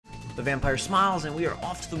The vampire smiles, and we are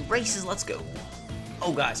off to the races. Let's go.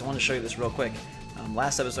 Oh, guys, I want to show you this real quick.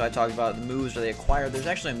 Last episode I talked about the moves that they acquired. There's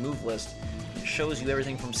actually a move list. It shows you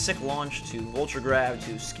everything from sick launch to vulture grab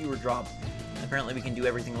to skewer drop. And apparently we can do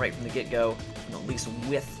everything right from the get-go, at least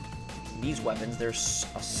with these weapons. There's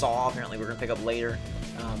a saw, apparently we're going to pick up later.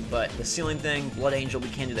 But the ceiling thing, Blood Angel, we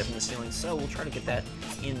can do that from the ceiling, so we'll try to get that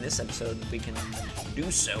in this episode if we can do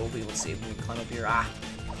so. Let's see if we can climb up here.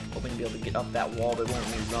 Hoping to be able to get up that wall, but it won't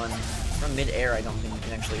let me run. From mid-air, I don't think we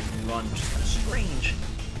can actually run, which is kind of strange.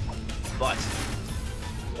 But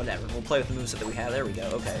whatever, we'll play with the moveset that we have. There we go,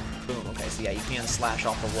 okay. Boom, okay, so yeah, you can slash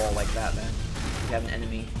off the wall like that then. If you have an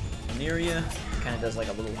enemy near you, it kind of does like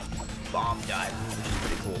a little bomb dive, which is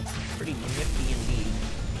pretty cool. Pretty nifty indeed.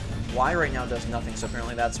 Y right now does nothing, so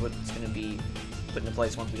apparently that's what's going to be put into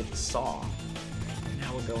place once we get the saw.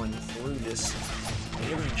 Now we're going through this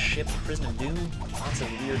alien ship, Prison of Doom. Lots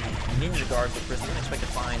of weird ninja guards with prison. I didn't expect to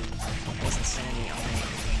find this insanity on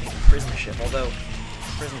a prison ship, although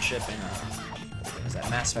prison ship in what is that,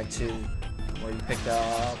 Mass Effect 2, where you picked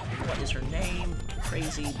up, what is her name?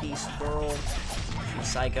 Crazy Beast Girl. She's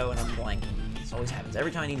psycho, and I'm blanking. This always happens.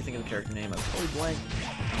 Every time I need to think of a character name, I totally blank.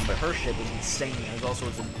 But her ship is insane. There's all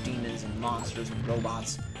sorts of demons and monsters and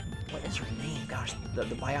robots. What is her name? Gosh, the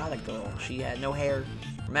biotic girl. She had no hair.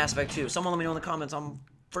 Mass Effect 2. Someone let me know in the comments. I'm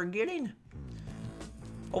forgetting.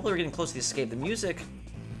 Hopefully we're getting close to the escape. The music,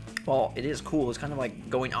 well, it is cool. It's kind of like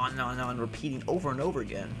going on and on and on, repeating over and over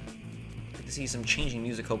again. I get to see some changing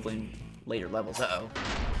music, hopefully, in later levels. Uh-oh.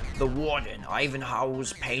 The Warden,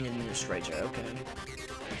 Ivanhoe's Pain Administrator. Okay.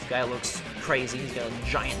 This guy looks crazy. He's got a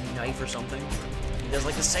giant knife or something. He does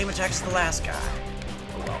like the same attacks as the last guy.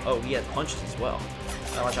 Oh, well. Oh, he has punches as well.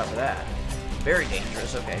 Gotta watch out for that. Very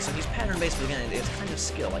dangerous. Okay, so he's pattern-based, but again, it's kind of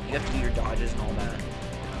skill. Like, you have to do your dodges and all that.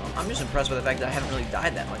 I'm just impressed by the fact that I haven't really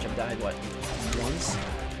died that much. I've died, what, once?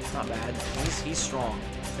 It's not bad. He's strong.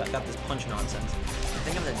 He's got this punch nonsense. I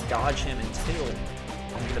think I'm gonna dodge him until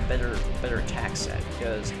I get a better attack set,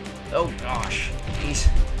 because, oh gosh, it's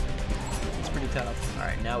pretty tough.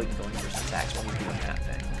 Alright, now we can go in for some attacks while we're doing that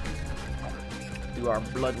thing. Do our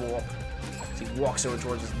blood warp. So he walks over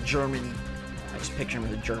towards this German. I just picture him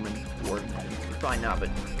as a German warden. Probably not, but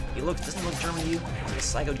he doesn't look German to you. He's like a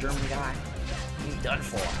psycho German guy. He's done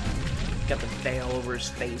for. He's got the veil over his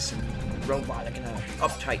face and robotic and an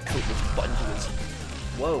uptight coat with a button to his.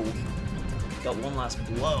 Whoa. Got one last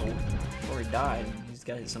blow before he died. He's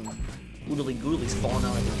got some oodly goodlies falling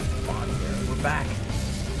out of his body there. We're back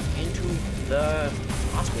into the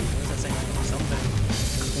hospital. What does that say? Something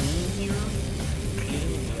clean here? Clean?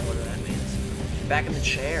 Yeah, whatever that means. Back in the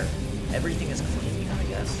chair. Everything is clean here, I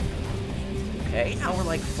guess. Okay, now we're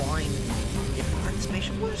like flying different part of the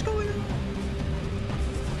spaceship. What is going on?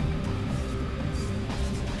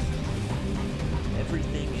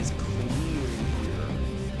 Everything is clear here.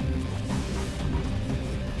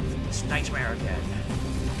 It's nightmare again.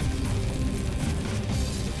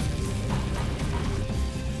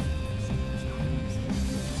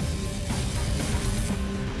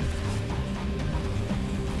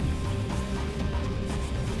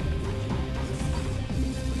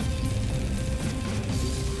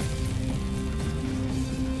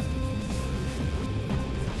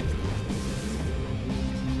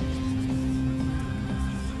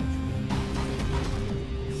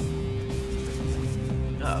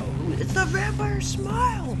 It's the vampire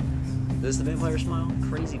smile! This is the vampire smile?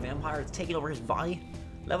 Crazy vampire taking over his body?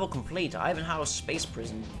 Level complete. Ivanhoe's space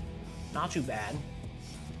prison. Not too bad.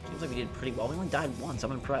 Seems like we did pretty well. We only died once.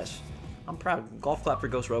 I'm impressed. I'm proud. Golf clap for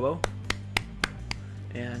GhostRobo.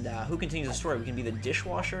 And who continues the story? We can be the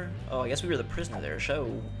dishwasher. Oh, I guess we were the prisoner there. So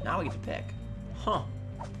now we get to pick. Huh.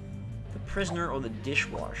 The prisoner or the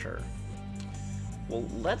dishwasher? Well,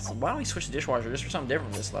 why don't we switch to dishwasher just for something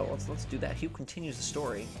different this level? Let's do that. Who continues the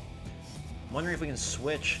story? I'm wondering if we can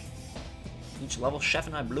switch each level. Chef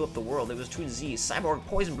and I blew up the world. It was true disease. Cyborg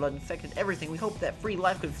poison blood infected everything. We hoped that free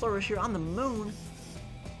life could flourish here on the moon.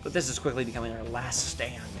 But this is quickly becoming our last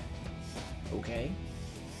stand. Okay.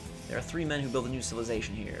 There are 3 men who built a new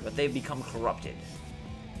civilization here, but they've become corrupted.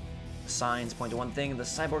 Signs point to one thing. The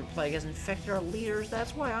cyborg plague has infected our leaders.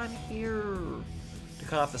 That's why I'm here. To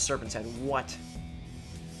cut off the serpent's head. What?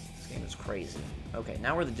 This game is crazy. Okay,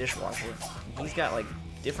 now we're the dishwasher. He's got, like,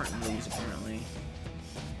 different moves, apparently.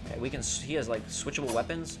 Okay, he has, like, switchable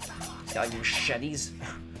weapons. He's got, like, machetes.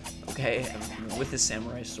 Okay, with his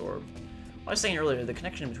samurai sword. I was saying earlier, the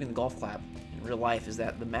connection between the golf clap and real life is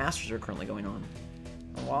that the Masters are currently going on.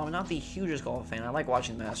 And while I'm not the hugest golf fan, I like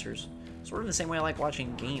watching the Masters. Sort of the same way I like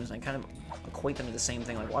watching games. I kind of equate them to the same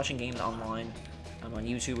thing. Like, watching games online on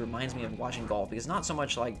YouTube reminds me of watching golf, because it's not so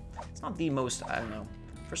much like, it's not the most, I don't know,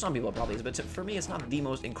 For some people it probably is, but for me it's not the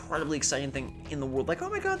most incredibly exciting thing in the world. Like, oh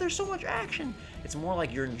my god, there's so much action. It's more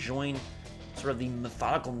like you're enjoying sort of the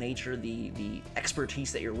methodical nature, the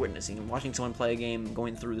expertise that you're witnessing, and watching someone play a game,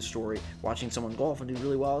 going through the story, watching someone golf and do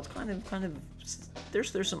really well. It's kind of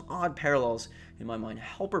there's some odd parallels in my mind.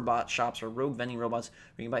 Helper bot shops are rogue vending robots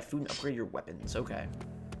where you can buy food and upgrade your weapons. Okay.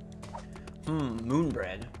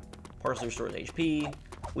 Moonbread. Partially restores HP.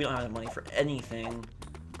 We don't have enough money for anything.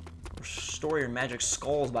 Restore your magic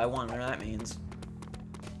skulls by 1, whatever that means.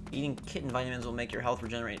 Eating kitten vitamins will make your health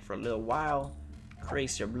regenerate for a little while.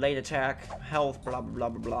 Increase your blade attack, health, blah blah blah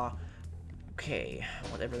blah blah. Okay,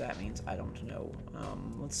 whatever that means, I don't know.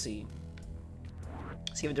 Let's see.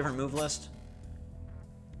 Does he have a different move list?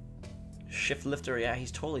 Shift lifter, yeah,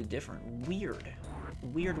 he's totally different. Weird.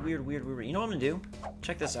 Weird. You know what I'm gonna do?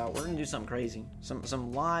 Check this out. We're gonna do something crazy.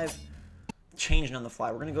 Some live changing on the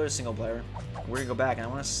fly. We're gonna go to single player. We're gonna go back, and I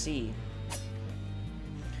want to see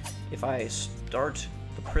if I start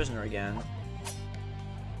the prisoner again.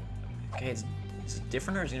 Okay, is it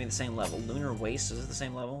different or is it gonna be the same level? Lunar Waste, is it the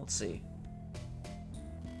same level? Let's see.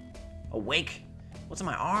 Awake. What's in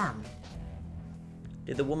my arm?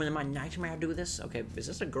 Did the woman in my nightmare do this? Okay, is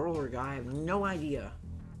this a girl or a guy? I have no idea.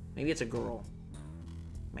 Maybe it's a girl.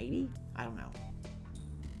 Maybe? I don't know.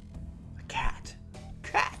 A cat.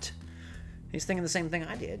 Cat! He's thinking the same thing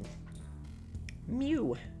I did.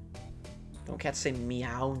 Mew. Don't cats say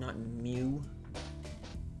meow, not mew?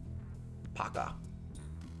 Paka.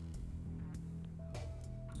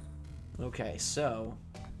 Okay, so...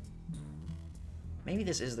 maybe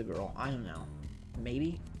this is the girl. I don't know.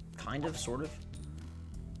 Maybe? Kind of? Sort of?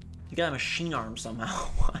 You got a machine arm somehow.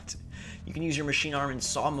 What? You can use your machine arm in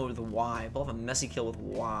saw mode with Y. Pull off a messy kill with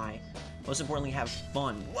Y. Most importantly, have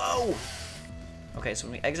fun. Whoa! Okay, so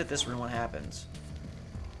when we exit this room, what happens?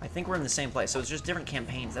 I think we're in the same place, so it's just different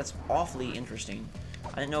campaigns. That's awfully interesting.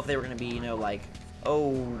 I didn't know if they were going to be, you know, like,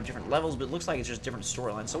 oh, different levels, but it looks like it's just different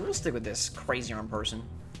storylines. So we'll stick with this crazy arm person.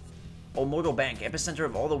 Omodo Bank, epicenter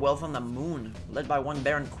of all the wealth on the moon, led by one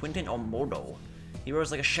Baron Quentin Omodo. He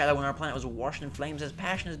rose like a shadow when our planet was washed in flames. His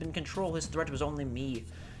passion has been control. His threat was only me.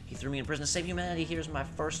 He threw me in prison to save humanity. Here's my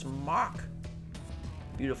first mark.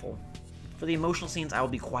 Beautiful. For the emotional scenes, I will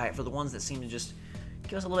be quiet. For the ones that seem to just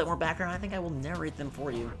give us a little bit more background, I think I will narrate them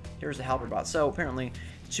for you. Here's the helper bot. So apparently,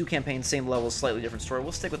 2 campaigns, same levels, slightly different story.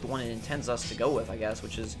 We'll stick with the one it intends us to go with, I guess,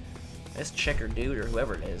 which is this chick or dude or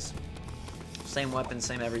whoever it is. Same weapon,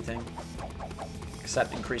 same everything.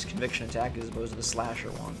 Except increased conviction attack as opposed to the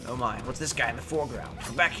slasher one. Oh my, what's this guy in the foreground?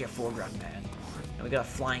 Come back here, foreground man. And we got a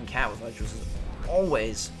flying cat with which is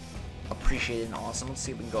always appreciated and awesome. Let's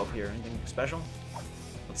see if we can go up here. Anything special?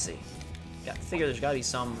 Let's see. Yeah, I figure there's gotta be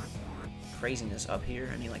some craziness up here.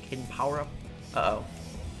 Any like hidden power up? Uh-oh.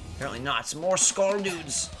 Apparently not. Some more skull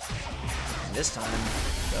dudes. And this time,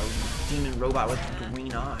 the demon robot with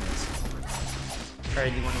green eyes. Try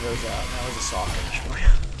to do one of those, that was a soft finish for you.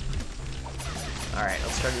 Alright,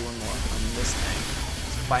 let's try to do one more on this thing.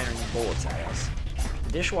 It's firing bullets at us.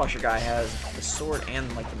 The dishwasher guy has the sword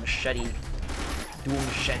and, like, the machete. Dual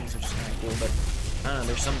machetes, which is kind of cool, but I don't know,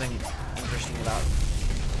 there's something interesting about it.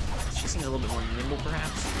 She seems a little bit more nimble,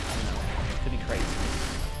 perhaps? I don't know. It could be crazy.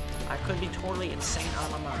 I could be totally insane out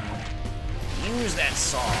of my mind. Use that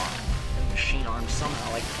saw and machine arm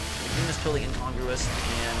somehow. Like, the game is totally incongruous,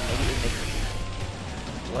 and maybe it would make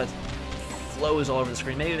blood flows all over the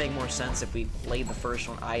screen. Maybe it would make more sense if we played the first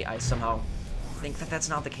one. I somehow think that that's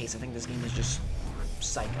not the case. I think this game is just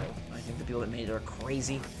psycho. I think the people that made it are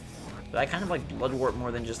crazy. But I kind of like Blood Warp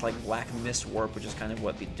more than just like Black Mist Warp, which is kind of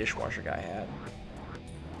what the dishwasher guy had.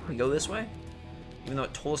 We go this way? Even though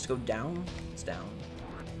it told us to go down, it's down.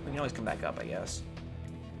 We can always come back up, I guess.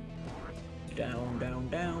 Down, down,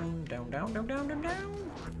 down, down, down, down, down, down,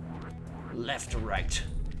 down. Left to right.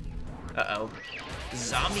 Uh-oh.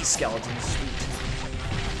 Zombie skeletons, sweet.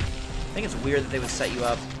 I think it's weird that they would set you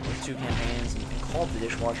up with 2 campaigns and call it the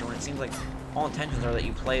dishwasher when it seems like all intentions are that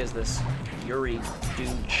you play as this Yuri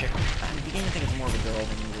dude chick. I'm beginning to think it's more of a girl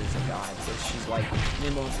than it is a guy, because she's like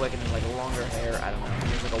nimble and quick and there's like longer hair, I don't know,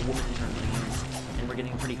 there's like a woman in her names, and we're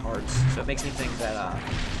getting pretty hearts, so it makes me think that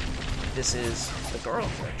this is the girl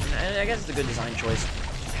character, and I guess it's a good design choice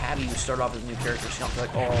to have you start off as a new character, so you don't feel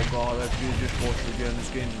like, oh god, I have to be a dishwasher again, this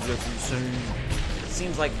game's exactly the same. It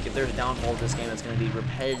seems like if there's a downfall of this game, it's going to be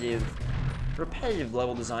repetitive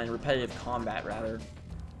level design, repetitive combat rather.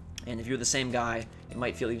 And if you're the same guy, it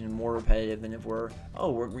might feel even more repetitive than if we're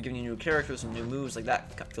giving you a new character, some new moves, like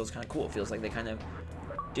that feels kind of cool. It feels like they kind of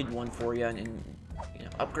did one for you and you know,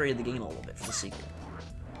 upgraded the game a little bit for the sequel.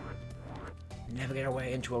 Navigate our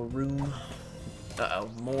way into a room. Uh-oh,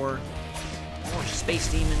 more more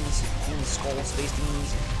space demons, human skull space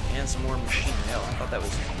demons, and some more machinery. Oh, I thought that was...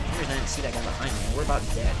 For some reason I didn't see that guy behind me. We're about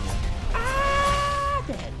dead here. Ah,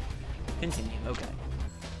 dead. Continue, okay.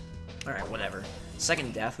 Alright, whatever.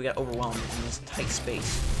 Second death, we got overwhelmed in this tight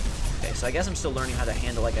space. Okay, so I guess I'm still learning how to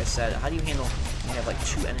handle, like I said, how do you handle when you have like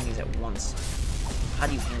 2 enemies at once? How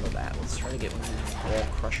do you handle that? Let's try to get one of the wall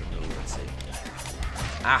crusher move, let's see.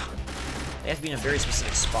 Ah! They have to be in a very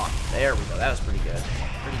specific spot. There we go, that was pretty good.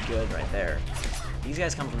 Pretty good right there. These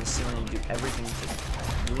guys come from the ceiling and do everything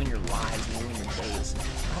to ruin your lives and ruin your days.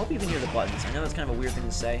 I hope you can hear the buttons. I know that's kind of a weird thing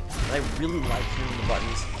to say, but I really like hearing the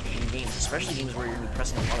buttons in games, especially games where you're going to be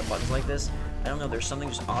pressing a lot of buttons like this. I don't know, there's something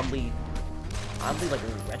just oddly like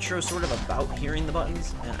retro sort of about hearing the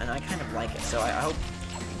buttons, and I kind of like it. So I hope,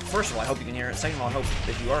 first of all, I hope you can hear it. Second of all, I hope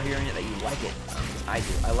if you are hearing it that you like it, because I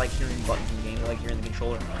do. I like hearing buttons in the game. I like hearing the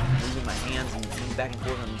controller moving my hands and moving back and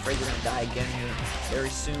forth. I'm afraid we're gonna die again here very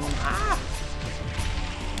soon. Ah!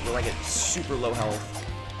 We're like at super low health.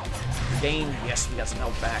 Gain, yes, we got some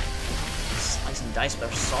health back. Slice and dice with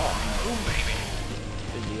our saw. Boom, baby.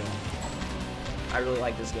 Good deal. I really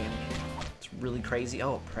like this game. It's really crazy.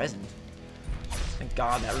 Oh, a present. Thank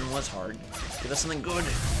God that room was hard. Give us something good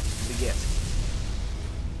to get.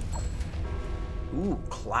 Ooh,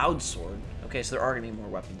 Cloud Sword. Okay, so there are going to be more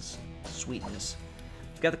weapons. Sweetness.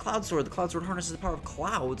 We've got the Cloud Sword. The Cloud Sword harnesses the power of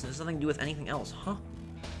clouds and has nothing to do with anything else. Huh?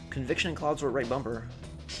 Conviction and Cloud Sword right bumper.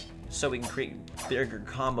 So we can create bigger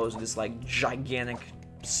combos with this, like, gigantic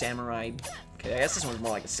samurai. Okay, I guess this one's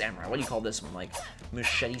more like a samurai. What do you call this one? Like,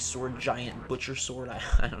 machete sword, giant butcher sword?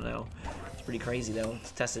 I don't know. It's pretty crazy, though.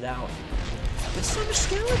 Let's test it out. With some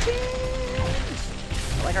skeletons!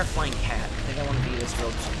 I like our flying cat. I think I want to be this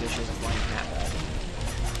real vicious flying cat guy.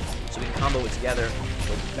 So we can combo it together,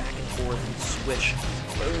 go back and forth and switch,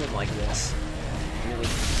 boom, like this. Really,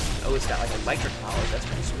 oh, it's got like electric powers. That's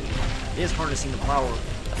pretty sweet. It is harnessing the power of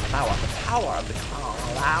the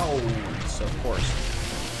clouds. So of course,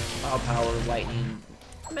 cloud power, lightning,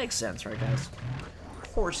 makes sense, right, guys?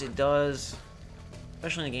 Of course it does.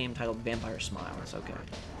 Especially in a game titled Vampire Smiles. Okay.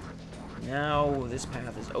 Now this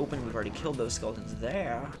path is open. We've already killed those skeletons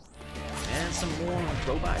there. And some more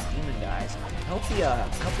robot demon guys. I hope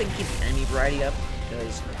they can keep the enemy variety up,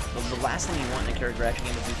 because the last thing you want in a character action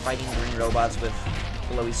game is to be fighting green robots with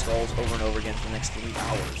glowy skulls over and over again for the next 3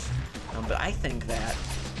 hours. But I think that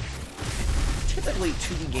typically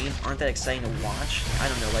 2D games aren't that exciting to watch. I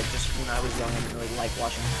don't know, like just when I was young, I didn't really like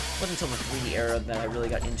watching. It wasn't until the 3D era that I really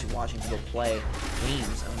got into watching people play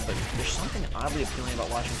games. But there's something oddly appealing about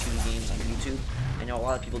watching 2D games on YouTube. I know a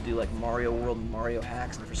lot of people do like Mario World and Mario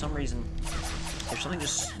hacks, and for some reason, there's something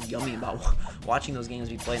just yummy about watching those games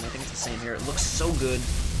be played, and I think it's the same here. It looks so good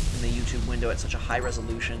in the YouTube window at such a high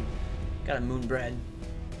resolution. Got a Moonbread,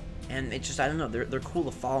 and it's just, I don't know, they're cool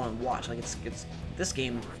to follow and watch. Like it's this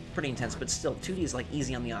game pretty intense, but still 2D is like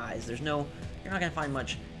easy on the eyes. You're not gonna find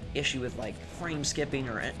much issue with like frame skipping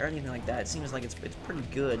or anything like that. It seems like it's pretty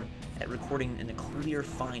good at recording in a clear,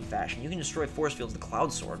 fine fashion. You can destroy force fields with the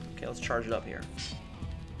Cloud Sword. Okay, let's charge it up here.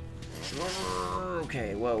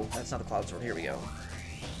 Okay, whoa, that's not the Cloud Sword. Here we go.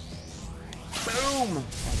 Boom!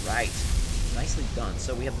 Alright. Nicely done.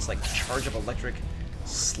 So we have this like charge of electric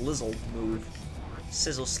slizzle move.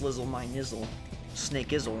 Sizzle, slizzle, my nizzle. Snake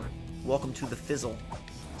izzle. Welcome to the fizzle.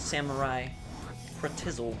 Samurai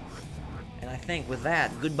Cratizzle. And I think with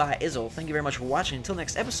that, goodbye Izzle. Thank you very much for watching. Until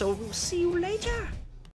next episode, we'll see you later.